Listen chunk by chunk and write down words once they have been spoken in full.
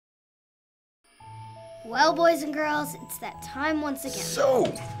Well, boys and girls, it's that time once again.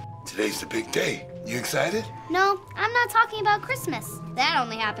 So, today's the big day. You excited? No, I'm not talking about Christmas. That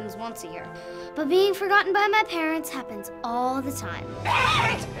only happens once a year. But being forgotten by my parents happens all the time.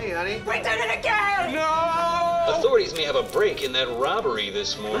 Hey, honey. We did it again! No! Authorities may have a break in that robbery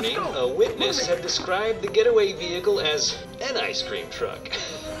this morning. A witness had described the getaway vehicle as an ice cream truck.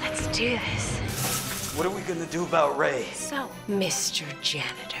 Let's do this. What are we gonna do about Ray? So, Mr.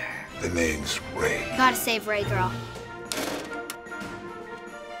 Janitor. The name's Ray. Gotta save Ray, girl.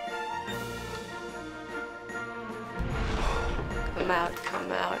 Come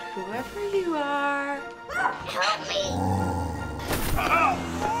out, whoever you are. Help me!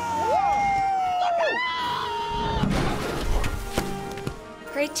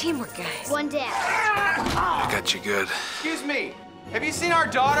 Great teamwork, guys. One down. I got you good. Excuse me. Have you seen our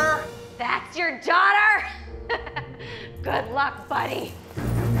daughter? That's your daughter? Good luck, buddy.